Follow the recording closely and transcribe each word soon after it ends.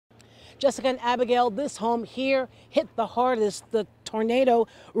Jessica and Abigail, this home here hit the hardest. The tornado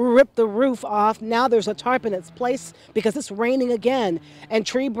ripped the roof off. Now there's a tarp in its place because it's raining again. And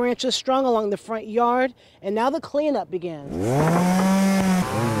tree branches strung along the front yard. And now the cleanup begins.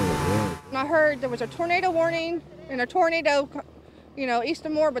 I heard there was a tornado warning and a tornado, east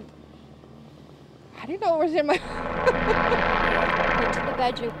of Moore, but I didn't know it was in my... Went to the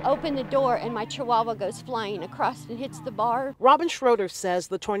bedroom, opened the door, and my chihuahua goes flying across and hits the bar. Robin Schroeder says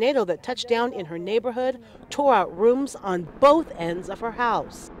the tornado that touched down in her neighborhood tore out rooms on both ends of her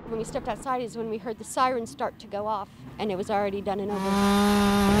house. When we stepped outside is when we heard the sirens start to go off, and it was already done and over.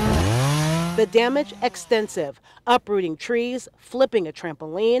 The damage extensive, uprooting trees, flipping a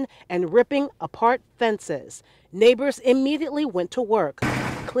trampoline, and ripping apart fences. Neighbors immediately went to work,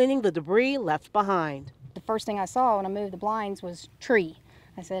 cleaning the debris left behind. The first thing I saw when I moved the blinds was tree.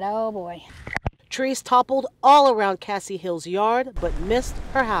 I said, oh boy. Trees toppled all around Cassie Hill's yard, but missed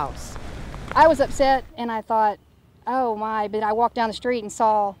her house. I was upset and I thought, oh my, but I walked down the street and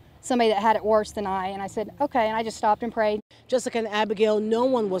saw somebody that had it worse than I, and I said, okay, and I just stopped and prayed. Jessica and Abigail, no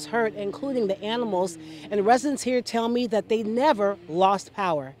one was hurt, including the animals, and residents here tell me that they never lost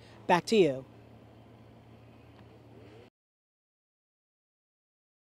power. Back to you.